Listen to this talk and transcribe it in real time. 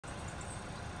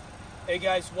Hey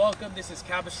guys, welcome. This is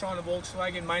Capistrano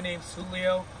Volkswagen. My name's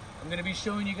Julio. I'm going to be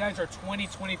showing you guys our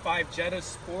 2025 Jetta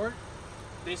Sport.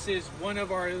 This is one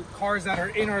of our cars that are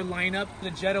in our lineup.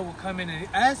 The Jetta will come in an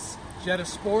S, Jetta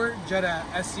Sport, Jetta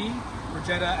SE, or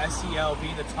Jetta SEL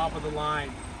being the top of the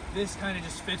line. This kind of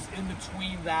just fits in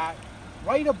between that,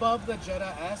 right above the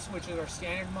Jetta S, which is our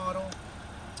standard model.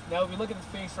 Now, if you look at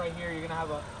the face right here, you're going to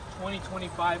have a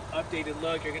 2025 updated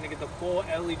look. You're going to get the full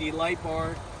LED light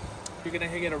bar. You're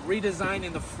going to get a redesign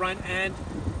in the front end.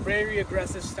 Very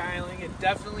aggressive styling. It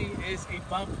definitely is a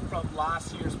bump from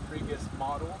last year's previous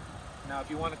model. Now, if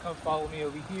you want to come follow me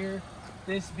over here,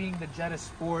 this being the Jetta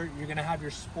Sport, you're going to have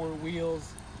your sport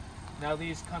wheels. Now,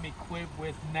 these come equipped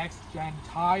with next-gen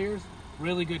tires.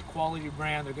 Really good quality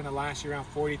brand. They're going to last you around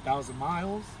 40,000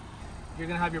 miles. You're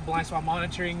going to have your blind spot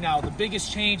monitoring. Now, the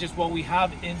biggest change is what we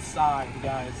have inside,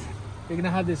 guys. You're going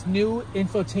to have this new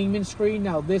infotainment screen.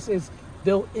 Now, this is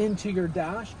built into your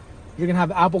dash. You're going to have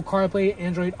Apple CarPlay,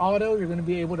 Android Auto. You're going to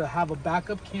be able to have a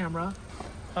backup camera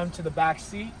come to the back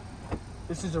seat.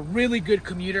 This is a really good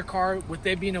commuter car. With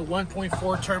it being a 1.4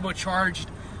 turbocharged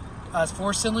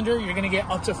 4-cylinder, you're going to get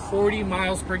up to 40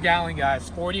 miles per gallon, guys.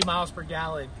 40 miles per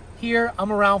gallon. Here,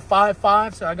 I'm around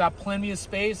 5'5", so I got plenty of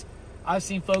space. I've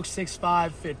seen folks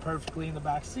 6'5" fit perfectly in the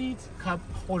back seats. Cup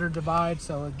holder divide,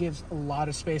 so it gives a lot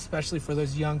of space, especially for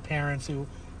those young parents who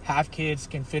have kids,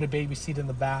 can fit a baby seat in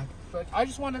the back. But I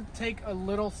just want to take a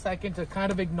little second to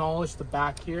kind of acknowledge the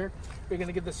back here. You're going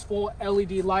to get this full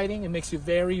LED lighting. It makes you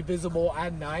very visible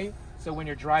at night. So when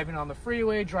you're driving on the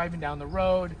freeway, driving down the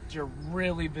road, you're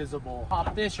really visible.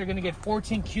 Pop this, you're going to get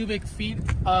 14 cubic feet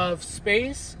of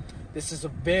space. This is a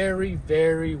very,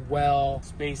 very well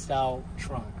spaced out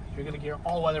trunk. You're going to get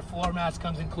all weather floor mats,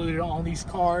 comes included on these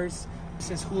cars. This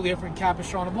is Julio from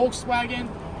Capistrano Volkswagen.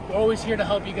 We're always here to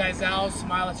help you guys out.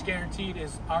 Smile It's Guaranteed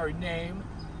is our name.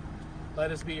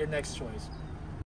 Let us be your next choice.